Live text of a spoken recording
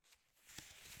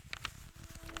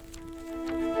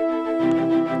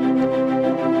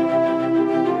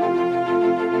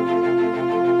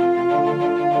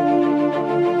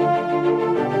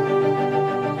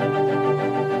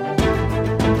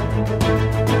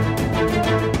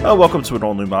Welcome to an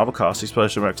all-new Marvelcast,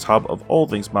 Explosion X hub of all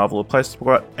things Marvel, a place to talk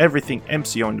about everything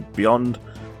MCU and beyond,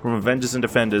 from Avengers and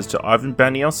Defenders to Ivan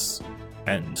Banios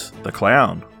and the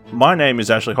Clown. My name is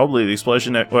Ashley Hobley, the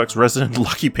Explosion Network's resident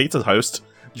Lucky Pizza host.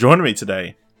 Joining me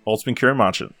today, Ultimate Kieran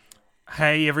Marchant.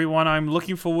 Hey everyone, I'm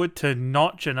looking forward to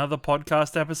notch another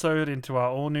podcast episode into our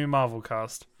all-new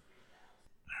Marvelcast.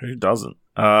 Who doesn't?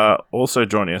 Also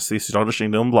joining us, the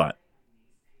astonishing Dylan Blight.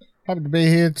 Happy to be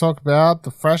here to talk about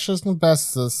the freshest and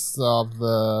bestest of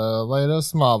the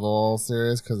latest Marvel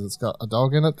series because it's got a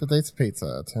dog in it that eats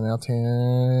pizza. 10 out of 10.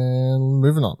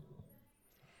 Moving on.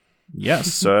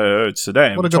 Yes, so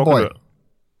today what a good boy.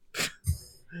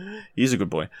 He's a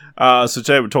good boy. So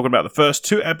today we're talking about the first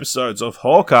two episodes of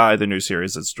Hawkeye, the new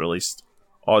series that's released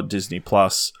on Disney+.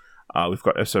 We've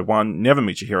got episode 1, Never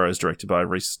Meet Your Heroes, directed by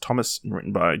Rhys Thomas and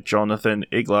written by Jonathan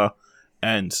Igler.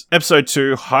 And episode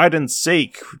 2, Hide and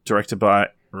Seek, directed by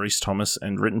Rhys Thomas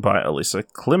and written by Alyssa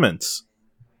Clements.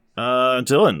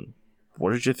 Dylan,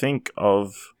 what did you think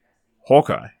of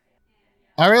Hawkeye?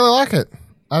 I really like it.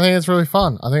 I think it's really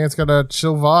fun. I think it's got a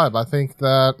chill vibe. I think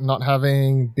that not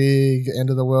having big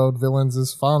end-of-the-world villains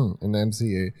is fun in the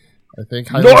MCU. I think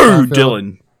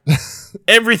Dylan!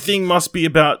 Everything must be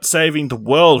about saving the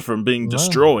world from being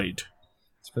destroyed.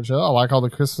 For sure. I like all the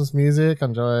Christmas music.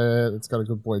 Enjoy it. It's got a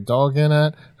good boy dog in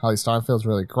it. Hailey Steinfeld's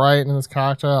really great in this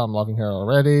character. I'm loving her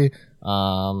already.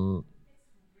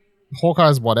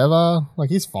 Hawkeye's whatever. Like,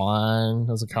 he's fine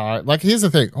as a character. Like, here's the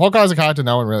thing. Hawkeye's a character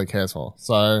no one really cares for.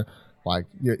 So, like,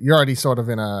 you're already sort of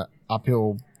in a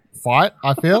uphill fight,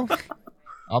 I feel.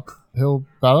 Uphill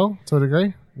battle, to a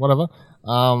degree. Whatever.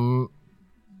 I'm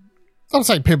not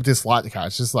saying people dislike the character.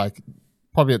 It's just, like,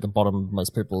 probably at the bottom of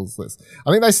most people's list.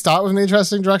 I think they start with an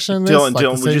interesting direction in this.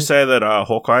 Dylan, would you say that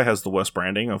Hawkeye has the worst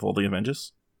branding of all the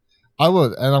Avengers? I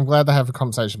would, and I'm glad they have a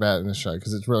conversation about it in this show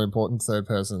because it's really important third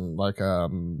person, like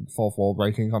fourth wall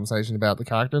breaking conversation about the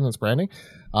character and its branding.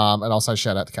 And also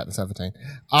shout out to Captain 17.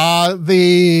 I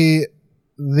really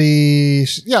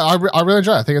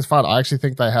enjoy it. I think it's fun. I actually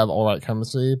think they have all right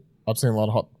chemistry. I've seen a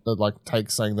lot of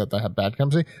takes saying that they have bad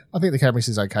chemistry. I think the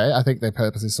chemistry is okay. I think they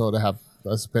purposely sort of have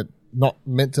a bit not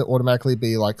meant to automatically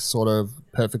be like sort of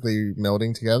perfectly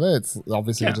melding together. It's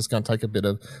obviously just going to take a bit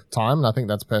of time, and I think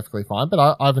that's perfectly fine.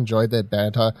 But I've enjoyed their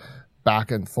banter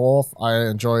back and forth. I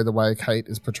enjoy the way Kate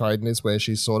is portrayed in this, where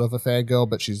she's sort of a fangirl,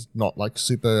 but she's not like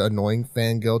super annoying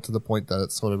fangirl to the point that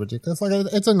it's sort of ridiculous. Like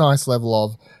it's a nice level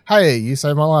of, hey, you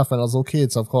saved my life when I was a little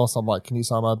kid, so of course I'm like, can you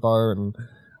sign my bow and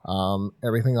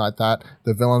everything like that.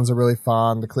 The villains are really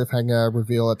fun. The cliffhanger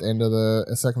reveal at the end of the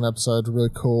second episode really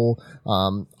cool.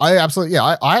 I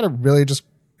had a really just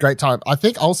great time. I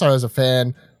think also as a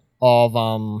fan of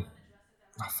I'm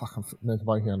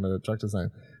blanking on the director's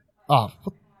name.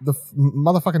 The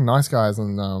motherfucking nice guys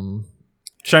and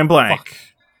Shane Black.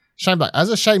 Shane Black. As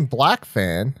a Shane Black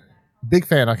fan, big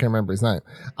fan, I can remember his name.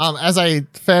 As a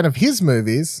fan of his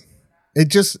movies, it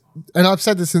just, and I've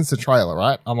said this since the trailer,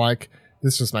 right? I'm like,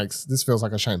 this feels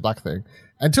like a Shane Black thing.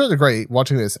 And to a degree,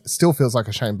 watching this still feels like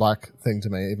a Shane Black thing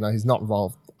to me, even though he's not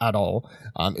involved at all.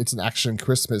 It's an action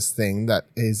Christmas thing that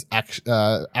is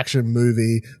action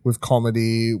movie with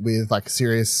comedy, with like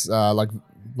serious, like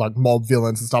mob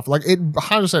villains and stuff. Like it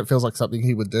 100% feels like something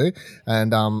he would do.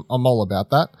 And I'm all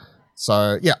about that.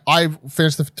 So yeah, I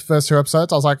finished the first two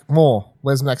episodes. I was like, more.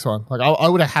 Where's the next one? Like I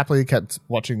would have happily kept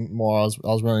watching more. I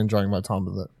was really enjoying my time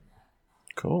with it.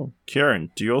 Cool. Kieran,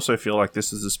 do you also feel like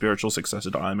this is a spiritual successor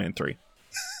to Iron Man 3?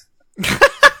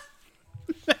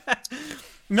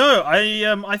 No,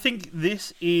 I think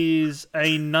this is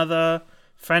another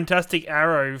fantastic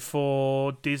arrow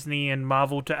for Disney and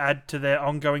Marvel to add to their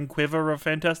ongoing quiver of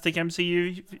fantastic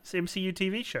MCU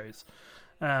TV shows.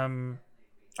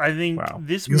 I think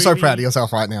this You're movie... so proud of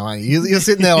yourself right now, aren't you? You're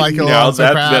sitting there like, I'm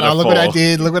so proud. Oh, look what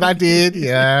I did.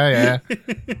 Yeah.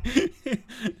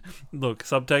 Look,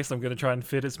 subtext, I'm going to try and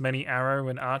fit as many Arrow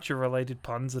and Archer-related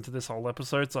puns into this whole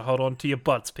episode, so hold on to your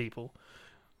butts, people.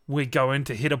 We're going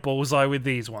to hit a bullseye with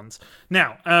these ones.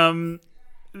 Now,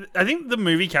 I think the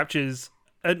movie captures...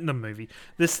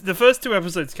 the first two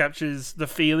episodes captures the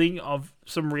feeling of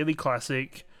some really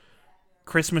classic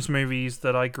Christmas movies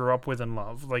that I grew up with and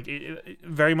love. Like, it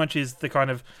very much is the kind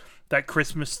of that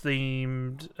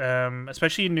Christmas-themed,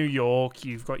 especially in New York,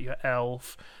 you've got your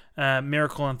Elf...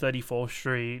 Miracle on 34th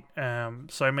Street,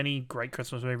 so many great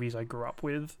Christmas movies I grew up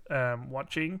with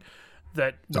watching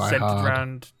that were centered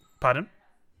around... Pardon?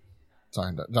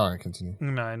 Sorry, don't continue.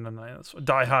 No.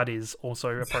 Die Hard is also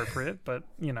appropriate, but,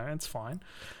 it's fine.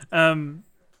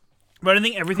 But I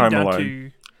think everything Home down Alone.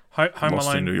 to... Home Lost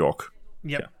Alone. in New York.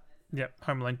 Yep.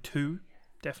 Home Alone 2,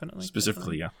 definitely.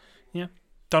 Specifically, definitely. Yeah.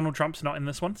 Donald Trump's not in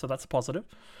this one, so that's a positive.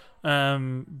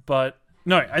 But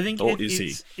no, I think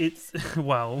it's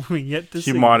well, we yet to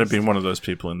see. He might have been one of those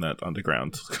people in that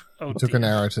underground. Took an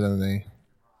arrow to the knee.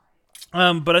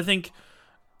 But I think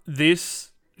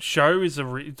this show is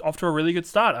off to a really good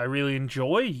start. I really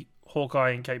enjoy Hawkeye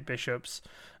and Kate Bishop's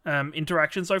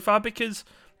interaction so far, because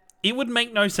it would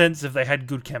make no sense if they had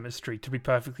good chemistry, to be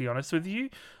perfectly honest with you.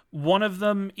 One of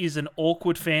them is an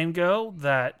awkward fangirl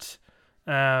that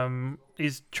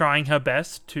is trying her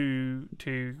best to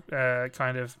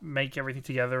kind of make everything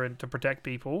together and to protect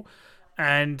people.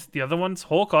 And the other one's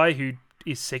Hawkeye, who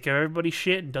is sick of everybody's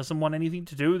shit and doesn't want anything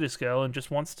to do with this girl and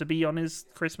just wants to be on his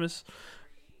Christmas,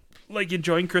 like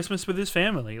enjoying Christmas with his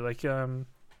family. Like, I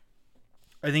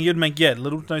think it'd make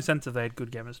little to no sense if they had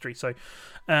good chemistry. So,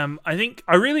 I think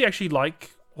I really actually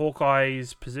like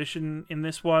Hawkeye's position in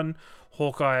this one.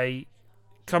 Hawkeye,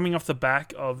 coming off the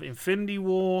back of Infinity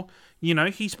War,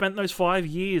 he spent those 5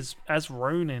 years as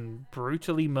Ronin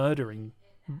brutally murdering.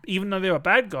 Even though they were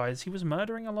bad guys, he was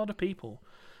murdering a lot of people,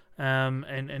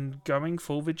 and going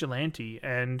full vigilante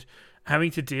and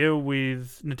having to deal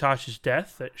with Natasha's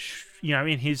death that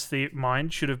in his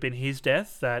mind should have been his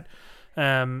death, that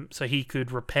so he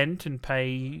could repent and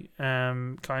pay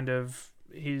kind of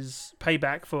his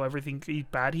payback for everything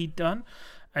bad he'd done,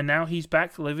 and now he's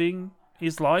back living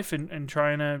his life and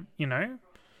trying to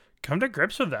come to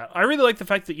grips with that. I really like the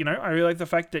fact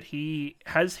that he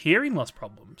has hearing loss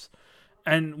problems.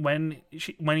 And when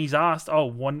he's asked,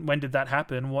 when did that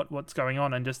happen? What's going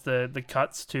on? And just the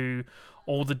cuts to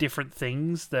all the different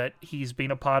things that he's been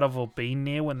a part of or been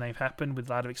near when they've happened with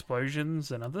loud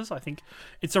explosions and others. I think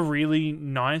it's a really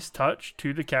nice touch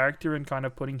to the character and kind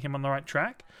of putting him on the right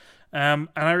track. And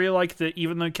I really like that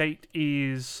even though Kate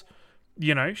is,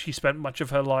 she spent much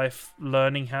of her life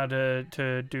learning how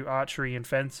to do archery and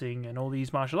fencing and all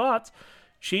these martial arts,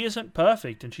 she isn't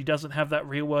perfect and she doesn't have that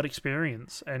real world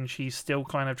experience, and she's still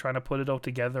kind of trying to put it all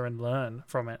together and learn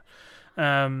from it.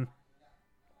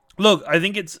 Look, I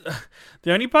think it's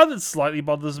the only part that slightly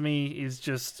bothers me is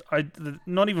just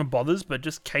not even bothers, but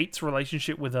just Kate's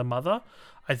relationship with her mother.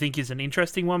 I think is an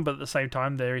interesting one, but at the same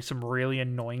time, there is some really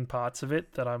annoying parts of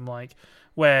it that I'm like,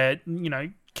 where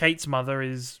Kate's mother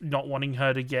is not wanting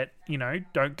her to get,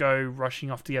 don't go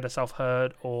rushing off to get herself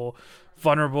hurt or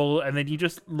vulnerable. And then you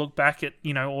just look back at,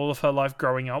 all of her life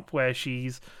growing up where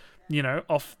she's,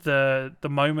 off the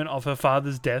moment of her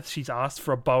father's death, she's asked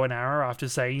for a bow and arrow after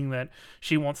saying that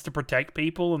she wants to protect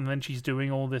people. And then she's doing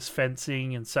all this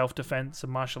fencing and self-defense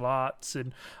and martial arts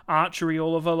and archery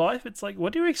all of her life. It's like,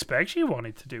 what do you expect she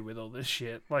wanted to do with all this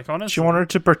shit? Like, honestly. She wanted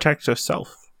to protect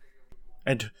herself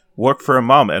and work for a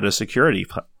mum at a security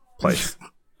place.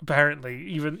 Apparently,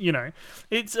 even,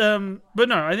 it's, but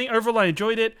no, I think overall I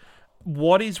enjoyed it.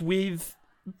 What is with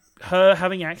her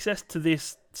having access to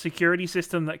this security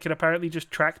system that could apparently just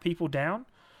track people down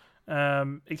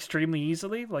extremely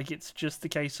easily? Like, it's just a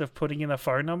case of putting in a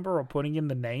phone number or putting in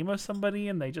the name of somebody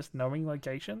and they just knowing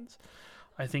locations,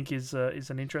 I think is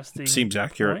an interesting Seems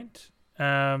accurate.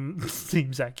 Point.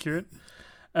 Seems accurate.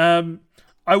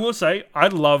 I will say, I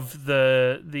love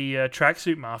the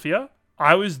tracksuit mafia.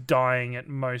 I was dying at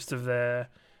most of their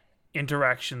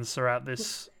interactions throughout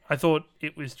this. I thought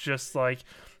it was just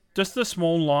the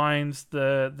small lines,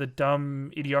 the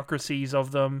dumb idiocracies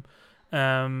of them.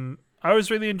 I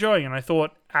was really enjoying, and I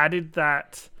thought added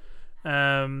that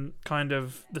kind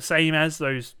of the same as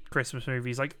those Christmas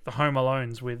movies, like the Home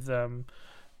Alones with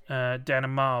Dan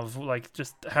and Marv, like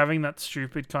just having that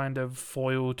stupid kind of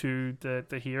foil to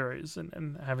the heroes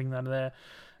and having that there.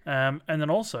 And then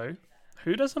also,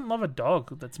 who doesn't love a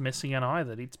dog that's missing an eye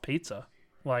that eats pizza?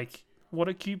 Like, what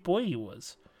a cute boy he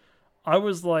was. I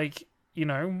was like,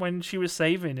 when she was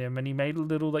saving him and he made a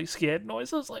little scared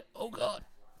noise, I was like, oh God,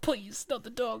 please, not the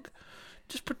dog.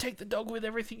 Just protect the dog with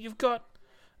everything you've got.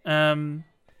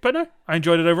 But no, I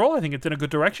enjoyed it overall. I think it's in a good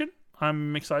direction.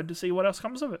 I'm excited to see what else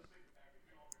comes of it.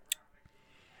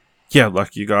 Yeah,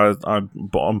 like you guys, I'm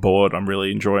on board. I'm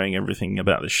really enjoying everything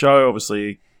about the show.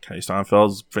 Obviously, Kay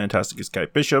Steinfeld's fantastic as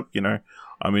Kate Bishop.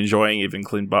 I'm enjoying even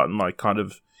Clint Barton, kind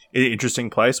of in an interesting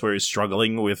place where he's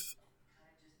struggling with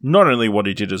not only what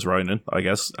he did as Ronin, I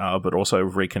guess, but also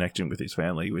reconnecting with his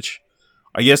family, which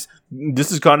I guess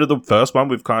this is kind of the first one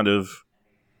we've kind of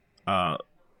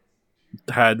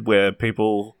had where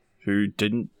people who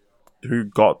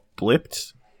got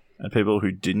blipped and people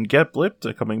who didn't get blipped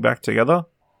are coming back together.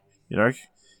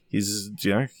 He's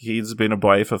been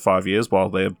away for 5 years while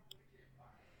they're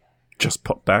just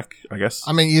popped back, I guess.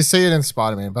 I mean, you see it in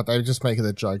Spider-Man, but they just make it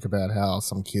a joke about how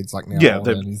some kid's now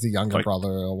older and he's the younger brother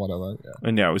or whatever. Yeah.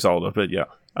 And now he's older, but yeah.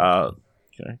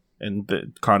 and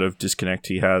the kind of disconnect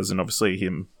he has, and obviously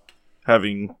him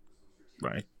having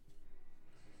like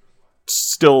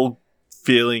still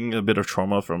feeling a bit of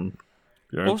trauma from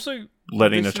Also,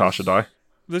 letting this Natasha die.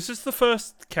 This is the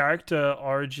first character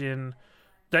origin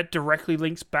that directly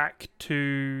links back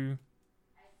to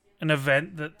an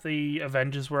event that the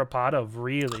Avengers were a part of,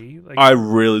 really. Like, I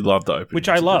really loved the opening, which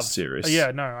I loved. Series.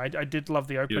 Yeah, no, I did love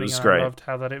the opening. was and great. I loved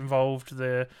how that involved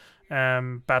the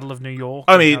Battle of New York.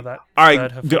 I and mean, how that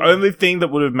spurred her the film. only thing that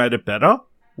would have made it better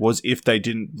was if they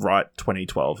didn't write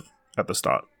 2012 at the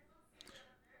start.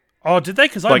 Oh, did they?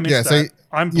 Because I Like, missed yeah, that. so-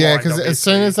 I'm blind, Yeah, because as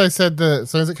soon obviously. as they said as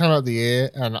soon as it came out the air,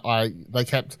 and they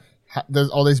kept there's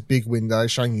all these big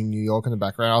windows showing you New York in the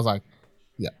background. I was like,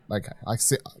 yeah, okay, I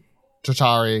see.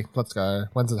 Chitauri, let's go.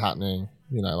 When's it happening?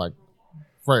 You know, like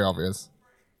very obvious.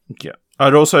 Yeah.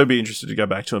 I'd also be interested to go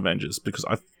back to Avengers because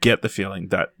I get the feeling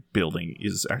that building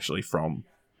is actually from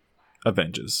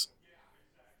Avengers.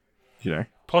 You know?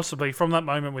 Possibly from that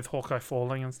moment with Hawkeye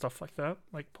falling and stuff like that.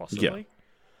 Like, possibly.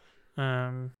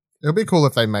 It would be cool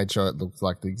if they made sure it looked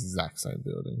like the exact same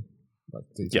building, like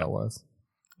detail wise.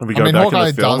 And we I go mean, back Hawkeye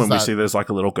in the film does and we that. see there's like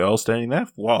a little girl standing there.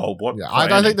 Whoa, what? Yeah, I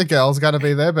don't think the girl's gonna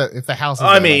be there, but if the house is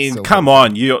I there, mean, that's come still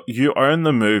on, you own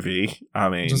the movie. I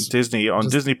mean, Just- Disney on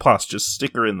just- Disney Plus, just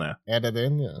stick her in there. edit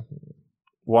in. Yeah,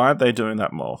 Why aren't they doing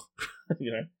that more?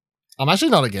 You know, I'm actually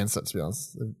not against it, to be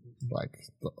honest. Like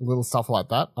little stuff like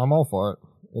that, I'm all for it.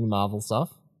 In Marvel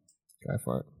stuff, go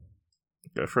for it.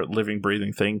 go for it, living,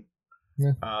 breathing thing.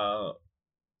 Yeah.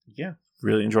 Yeah,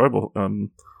 really enjoyable.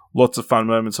 Lots of fun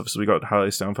moments. Obviously, we got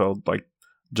Harley Steinfeld like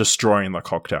destroying the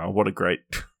cocktail. What a great,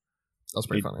 That's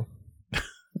pretty funny.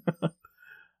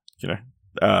 you know,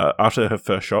 after her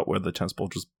first shot where the tennis ball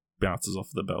just bounces off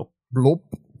the bell. Bloop,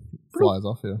 flies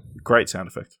off. Yeah, Great sound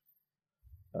effect.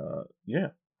 Yeah.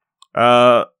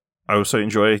 I also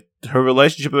enjoy her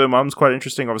relationship with her mum's quite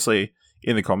interesting. Obviously,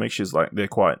 in the comics, she's like they're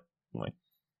quite like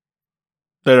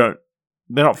they're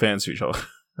not fans of each other,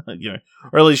 you know,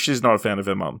 or at least she's not a fan of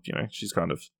her mum. You know, she's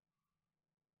kind of,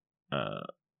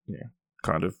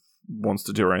 kind of wants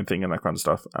to do her own thing and that kind of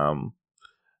stuff.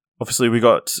 Obviously, we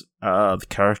got the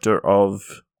character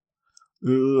of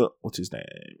what's his name,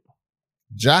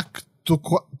 Jack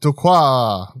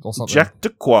Duquois or something. Jack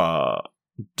DeQuence.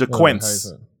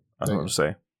 DeQuence. I don't know what to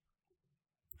say.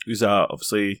 Who's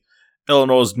obviously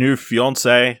Eleanor's new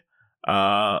fiance.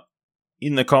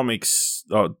 In the comics,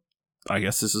 I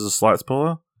guess this is a slight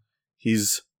spoiler.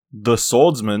 He's the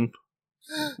swordsman.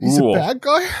 He's Ooh, a bad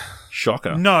guy.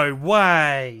 shocker. No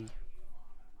way.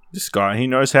 This guy, he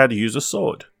knows how to use a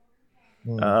sword.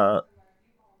 Mm.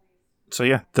 So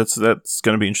yeah, that's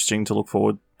going to be interesting to look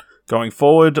forward. Going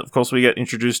forward, of course, we get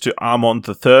introduced to Armand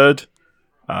III,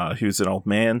 who's an old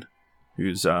man,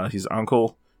 who's his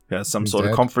uncle, who has some He's sort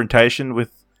dead. of confrontation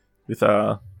with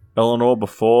Eleanor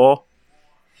before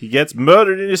he gets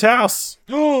murdered in his house.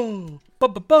 Oh,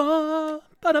 ba-ba-ba,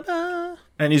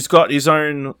 And he's got his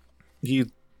own, he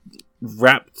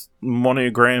wrapped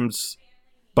monograms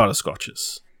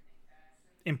butterscotches.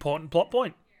 important plot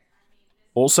point.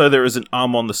 Also, there is an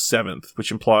Armand the 7th,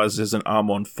 which implies there's an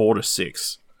Armand 4 to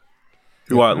 6,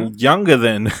 who are younger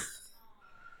than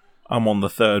Armand the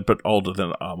 3rd, but older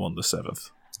than Armand the 7th.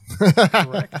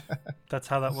 Correct. That's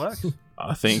how that works.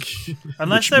 I think.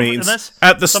 Unless Which they're- means unless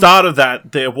at the some- start of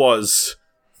that, there was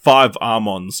 5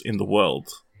 Armands in the world.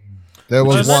 There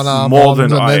was Unless- one arm More on,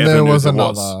 than and I then ever there knew was there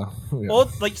another. Yeah. Or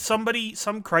like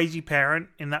some crazy parent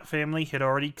in that family had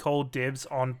already called dibs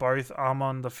on both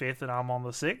Armand the 5th and Armand the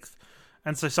 6th.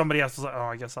 And so somebody else was like, oh,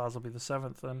 I guess ours will be the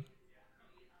 7th then.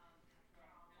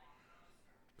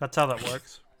 That's how that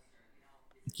works.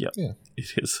 Yep, Yeah.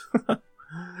 it is.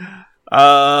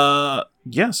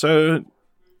 Yeah, so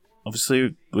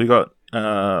obviously we got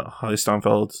Harley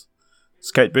Steinfeld,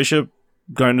 Kate Bishop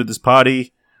going to this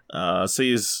party,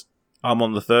 sees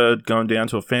Armand the 3rd going down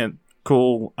to a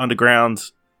cool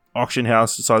underground auction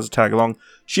house, decides to tag along.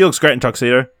 She looks great in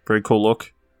tuxedo, very cool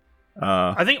look.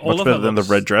 I think all much of better her than looks,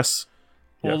 the red dress.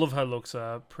 all of her looks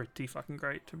are pretty fucking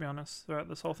great, to be honest, throughout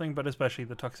this whole thing. But especially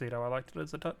the tuxedo, I liked it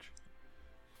as a touch.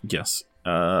 Yes.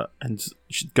 And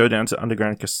you should go down to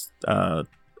underground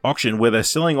auction where they're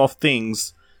selling off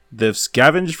things they've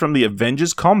scavenged from the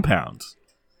Avengers compound,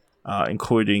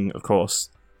 including, of course,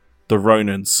 the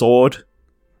Ronin sword,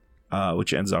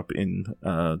 which ends up in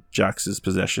Jax's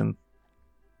possession,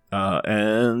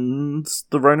 and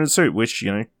the Ronin suit, which,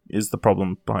 you know, is the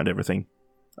problem behind everything.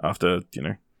 After, you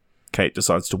know, Kate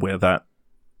decides to wear that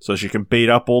so she can beat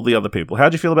up all the other people. How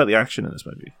do you feel about the action in this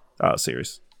movie?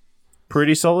 Series?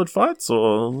 Pretty solid fights,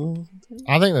 or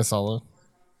I think they're solid.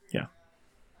 Yeah.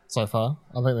 So far,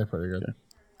 I think they're pretty good.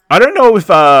 I don't know if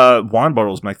wine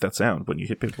bottles make that sound when you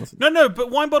hit people with it. No,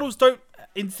 but wine bottles don't,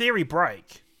 in theory,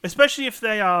 break. Especially if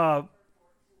they are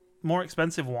more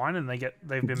expensive wine and they've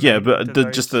been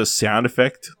but just the sound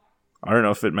effect, I don't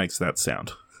know if it makes that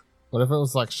sound. What if it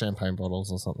was like champagne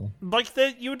bottles or something? Like,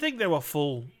 you would think they were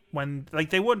full when... Like,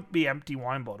 they wouldn't be empty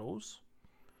wine bottles.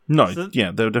 No,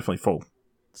 they were definitely full.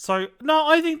 So, no,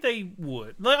 I think they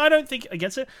would. Like, I don't think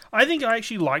against it. I think I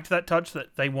actually liked that touch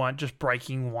that they weren't just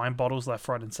breaking wine bottles left,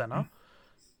 right, and center.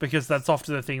 Because that's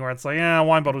often the thing where it's like, a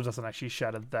wine bottle doesn't actually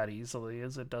shatter that easily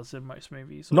as it does in most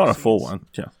movies. Not a full one,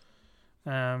 yeah.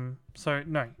 So,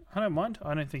 no, I don't mind.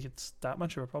 I don't think it's that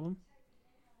much of a problem.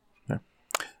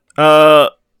 Yeah.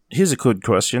 Here's a good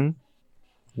question.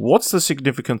 What's the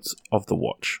significance of the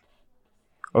watch?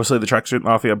 Obviously, the Tracksuit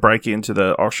Mafia break into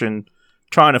the ocean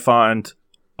trying to find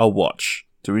a watch.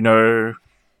 Do we know?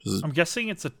 I'm guessing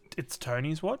it's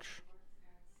Tony's watch.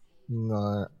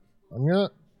 No,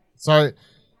 So, I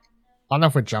don't know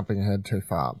if we're jumping ahead too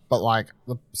far, but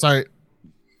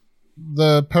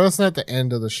the person at the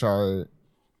end of the show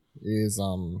is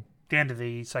the end of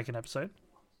the second episode.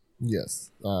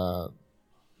 Yes,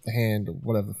 hand,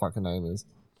 whatever the fucking name is,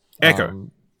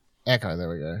 Echo. Echo. There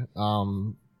we go.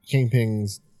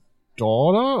 Kingpin's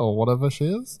daughter or whatever she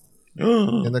is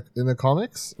in the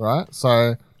comics, right?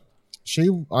 So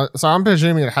I'm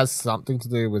presuming it has something to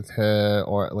do with her,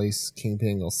 or at least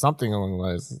Kingpin, or something along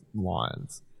those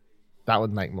lines. That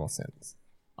would make more sense.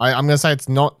 I'm gonna say it's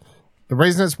not. The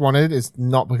reason it's wanted is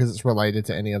not because it's related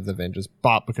to any of the Avengers,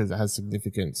 but because it has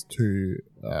significance to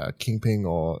Kingpin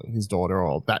or his daughter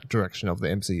or that direction of the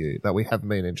MCU that we haven't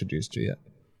been introduced to yet.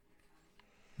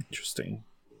 Interesting.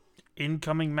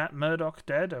 Incoming Matt Murdock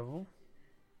Daredevil.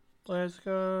 Let's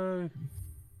go.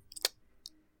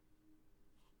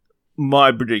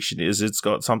 My prediction is it's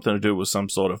got something to do with some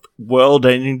sort of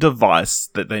world-ending device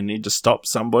that they need to stop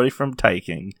somebody from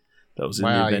taking. That was in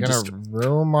the Avengers. You're gonna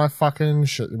ruin my fucking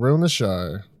ruin the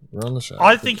show.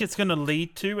 I think it's going to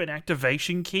lead to an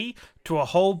activation key to a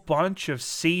whole bunch of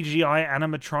CGI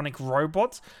animatronic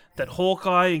robots that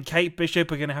Hawkeye and Kate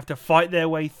Bishop are going to have to fight their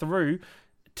way through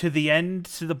to the end,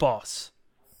 to the boss.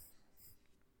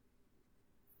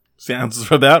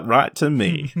 Sounds about right to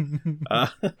me. So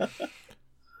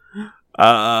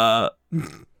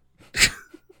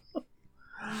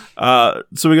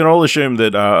we can all assume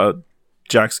that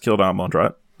Jax killed Armand,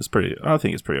 right? I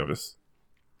think it's pretty obvious.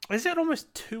 Is it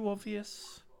almost too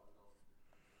obvious?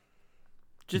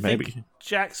 Maybe.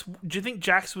 Do you think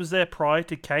Jax was there prior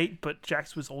to Kate, but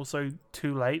Jax was also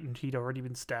too late and he'd already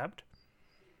been stabbed?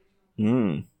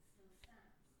 Don't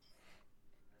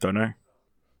know.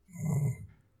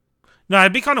 No,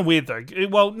 it'd be kind of weird though.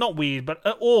 Well, not weird, but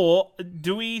or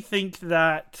do we think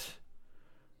that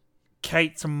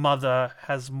Kate's mother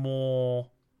has more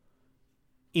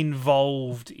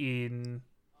involved in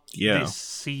this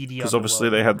seedy? Because obviously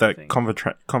they had that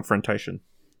confrontation.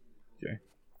 Yeah,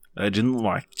 they didn't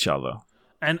like each other.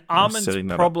 And Armin's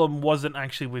problem wasn't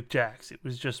actually with Jax; it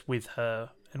was just with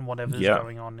her and whatever's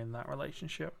going on in that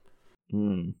relationship.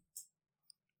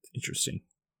 Interesting.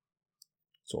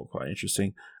 It's all quite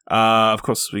interesting. Of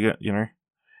course, we got,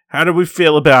 how do we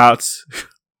feel about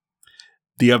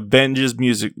the Avengers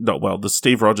music? The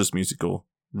Steve Rogers musical,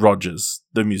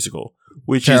 the musical,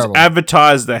 which Terrible. is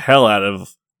advertised the hell out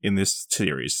of in this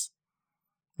series.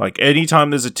 Like,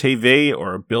 anytime there's a TV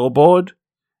or a billboard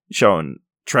showing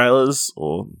trailers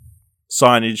or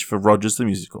signage for Rogers the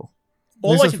musical.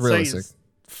 All I can say is,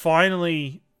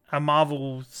 finally, a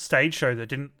Marvel stage show that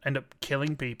didn't end up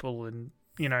killing people and,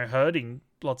 hurting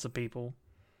lots of people.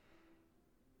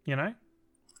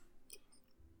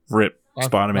 Rip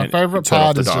Spider-Man. My favorite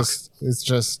part is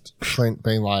just Clint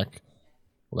being like,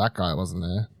 "Well, that guy wasn't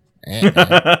there."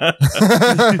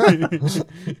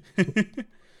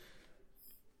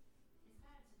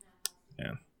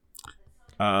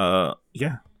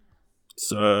 Yeah.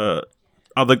 So,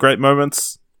 other great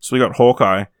moments. So we got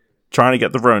Hawkeye trying to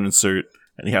get the Ronin suit,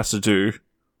 and he has to do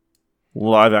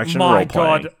live action role playing.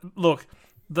 My God! Look,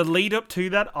 the lead up to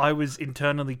that, I was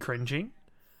internally cringing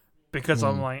because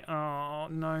I'm like, oh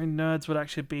no, nerds would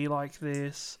actually be like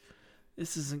this.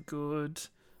 This isn't good.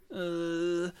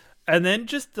 And then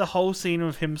just the whole scene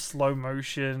of him slow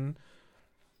motion,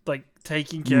 like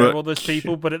taking care of all those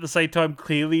people, but at the same time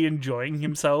clearly enjoying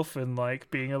himself and like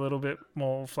being a little bit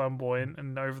more flamboyant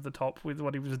and over the top with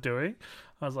what he was doing.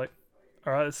 I was like,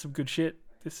 all right, that's some good shit.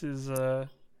 This is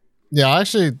Yeah,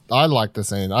 I like the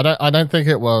scene. I don't think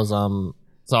it was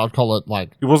so I'd call it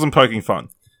like, it wasn't poking fun.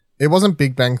 It wasn't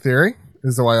Big Bang Theory,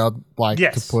 is the way I'd like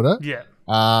to put it. Yeah.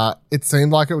 It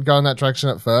seemed like it would go in that direction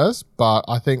at first, but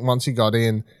I think once you got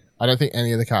in, I don't think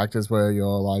any of the characters were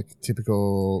your like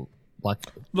typical like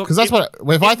Look, because that's what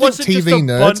if I think wasn't TV just a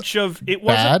nerds bunch of it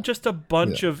wasn't bad. just a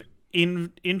bunch of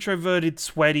introverted,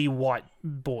 sweaty white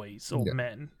boys or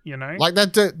men. You know, like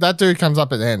that dude comes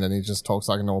up at the end and he just talks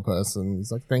like a normal person.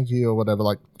 He's like thank you or whatever.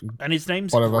 Like and his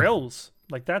name's whatever. Grills.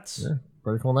 Like that's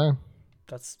pretty cool name.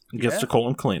 That's He gets to call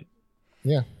him Clint.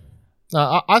 Yeah.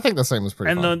 No, I think the scene was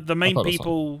pretty and fun. the main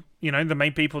people, you know, the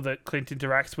main people that Clint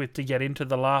interacts with to get into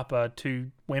the LARP are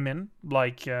two women.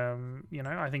 Like, you know,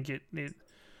 I think it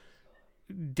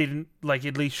didn't like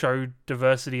at least show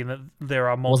diversity in that there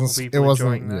are multiple people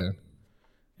enjoying that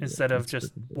instead of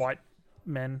just white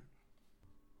men.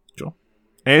 Sure.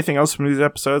 Anything else from these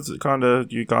episodes that kind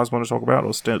of you guys want to talk about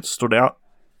or stood out?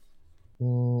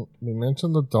 We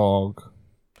mentioned the dog.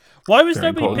 Why was Very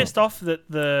nobody important. pissed off that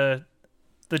the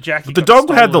Jackie? But the got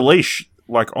dog had the stolen? leash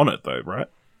like on it though, right?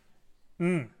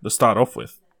 To start off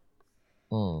with.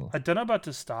 I don't know about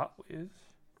to start with.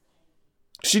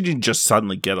 She didn't just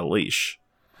suddenly get a leash.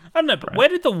 I don't know, but where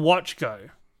did the watch go?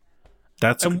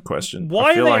 That's a good question.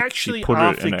 Why I feel are they like actually she put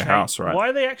after it in her Kate? house, right? Why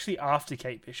are they actually after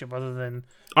Kate Bishop other than?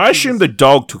 I assume the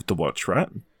dog took the watch, right?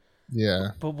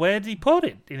 Yeah. But where did he put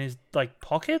it? In his like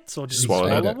pockets, or did he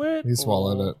Swallowed swallow it? He or-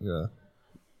 swallowed it. Yeah.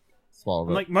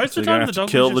 Swallowed it. Like most So of you're the gonna time, have the to dog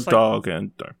kill was the just like, dog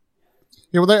and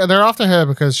Yeah, well, they're after her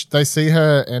because they see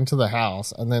her enter the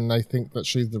house and then they think that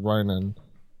she's the Ronin.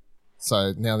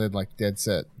 So now they're like dead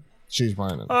set. She's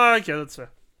Ronin. oh, okay, that's fair.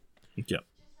 yeah.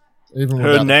 Even Her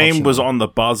without the name costume was on. on the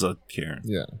buzzer, Kieran.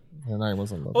 Yeah, her name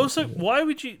was on the Also, why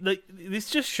would you like? This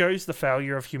just shows the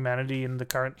failure of humanity in the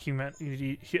current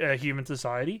human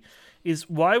society. Is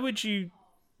why would you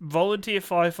volunteer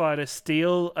firefighter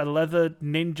steal a leather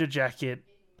ninja jacket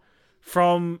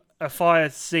from a fire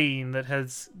scene that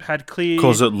has had clear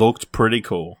Because it looked pretty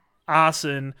cool.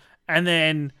 arson, and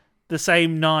then the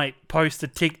same night post a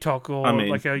TikTok or I mean-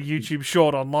 like a YouTube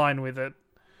short online with it?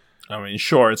 I mean,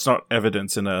 sure, it's not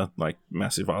evidence in a like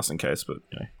massive arson case, but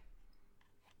you know.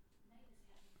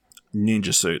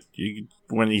 Ninja suit.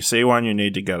 When you see one, you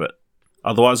need to get it.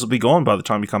 Otherwise, it'll be gone by the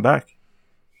time you come back.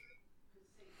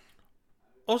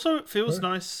 Also, it feels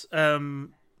nice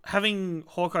having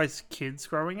Hawkeye's kids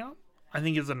growing up. I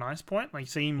think is a nice point. Like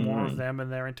seeing more of them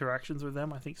and their interactions with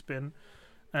them, I think's been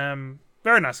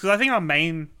very nice. Because I think our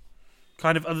main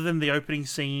kind of, other than the opening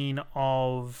scene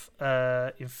of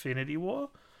Infinity War,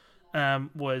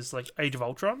 was like Age of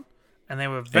Ultron, and they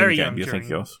were very Endgame, young you during think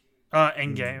yours?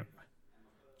 Endgame.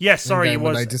 Yes, sorry, Endgame it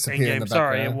when was they disappear in the Endgame.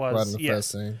 Sorry, it background, right was. in the Yes.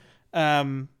 first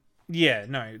scene. Yeah,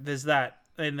 no, there's that.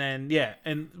 And then, yeah,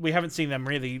 and we haven't seen them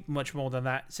really much more than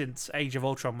that since Age of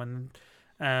Ultron when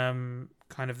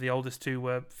kind of the oldest two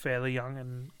were fairly young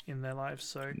and in their lives.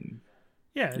 So,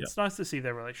 yeah, it's nice to see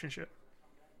their relationship.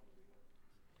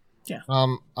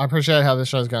 I appreciate how this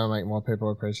show's going to make more people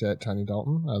appreciate Tony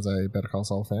Dalton as a Better Call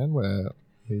Saul fan, where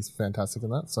he's fantastic in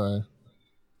that. So,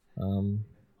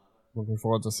 looking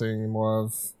forward to seeing more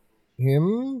of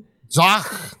him.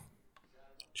 Jacques!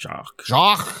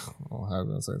 Oh, how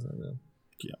do I say that?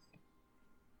 Yeah.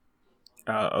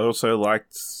 I also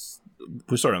liked,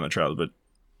 we saw it in the trailer, but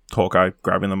Hawkeye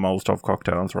grabbing the Molotov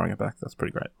cocktail and throwing it back. That's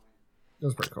pretty great. It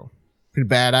was pretty cool. Pretty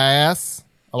badass.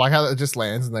 I like how it just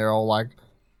lands and they're all like,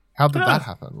 how did that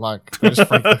happen? Like, they just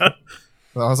freaked out. That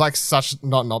was like such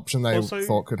not an option they Also-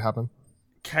 thought could happen.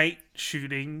 Kate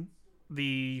shooting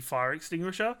the fire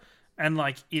extinguisher, and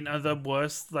like in other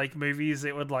worse like movies,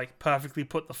 it would like perfectly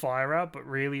put the fire out, but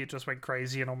really it just went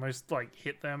crazy and almost like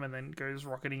hit them and then goes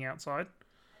rocketing outside.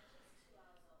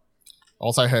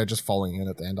 Also, her just falling in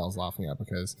at the end, I was laughing at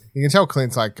because you can tell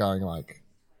Clint's like going like,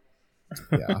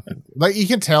 yeah, I think, like you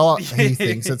can tell he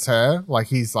thinks it's her, like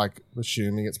he's like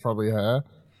assuming it's probably her,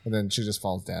 and then she just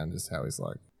falls down. Just how he's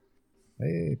like,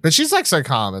 hey, but she's like so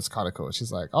calm. It's kind of cool.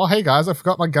 She's like, oh hey guys, I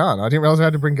forgot my gun. I didn't realize I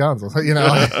had to bring guns. You know,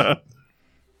 like,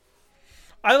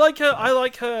 I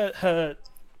like her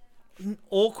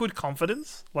awkward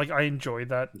confidence. Like I enjoy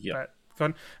that. Yeah. That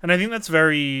fun, and I think that's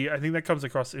very. I think that comes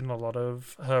across in a lot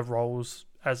of her roles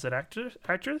as an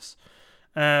actress.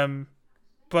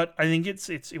 But I think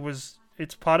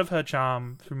it's part of her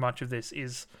charm through much of this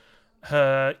is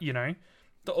her, you know,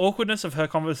 the awkwardness of her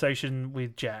conversation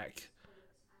with Jack,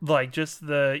 like just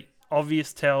the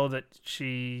obvious tell that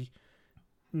she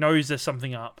knows there's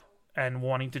something up and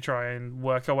wanting to try and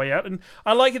work her way out. And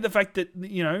I like it the fact that,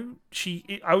 you know,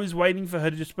 I was waiting for her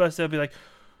to just burst out and be like,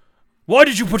 why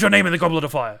did you put your name in the Goblet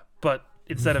of Fire? But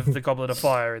instead of the Goblet of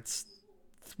Fire, it's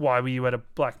why were you at a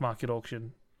black market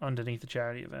auction underneath a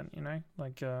charity event, you know?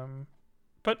 Like,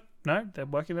 but no, they're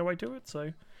working their way to it,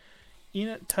 so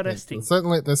interesting.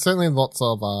 there's certainly lots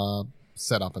of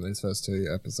set up in these first 2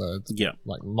 episodes. Yeah.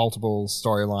 Like multiple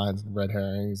storylines, and red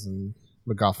herrings, and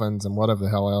MacGuffins, and whatever the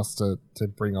hell else to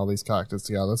bring all these characters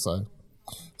together. So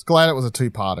it's glad it was a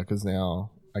 2-parter, because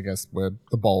now I guess the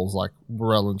ball's like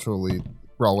well and truly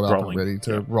rolled up and ready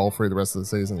to roll through the rest of the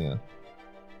season.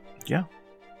 Yeah.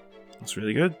 That's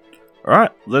really good.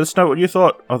 Alright, let us know what you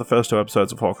thought of the first 2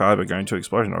 episodes of Hawkeye by going to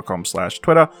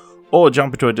explosion.com/Twitter or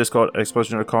jump into a Discord at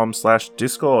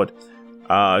explosion.com/Discord.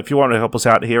 If you want to help us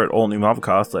out here at All New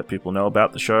Marvelcast, let people know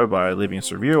about the show by leaving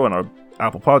us a review on our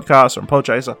Apple Podcasts or on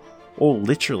Podchaser, or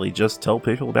literally just tell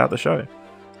people about the show.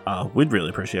 We'd really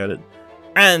appreciate it.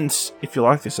 And if you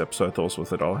like this episode, thoughts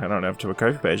with it all, head on over to a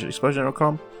Ko-fi page at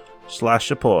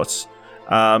explosion.com/supports.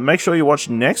 Make sure you watch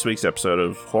next week's episode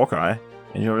of Hawkeye,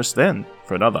 and join us then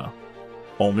for another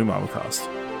All New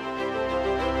Marvelcast.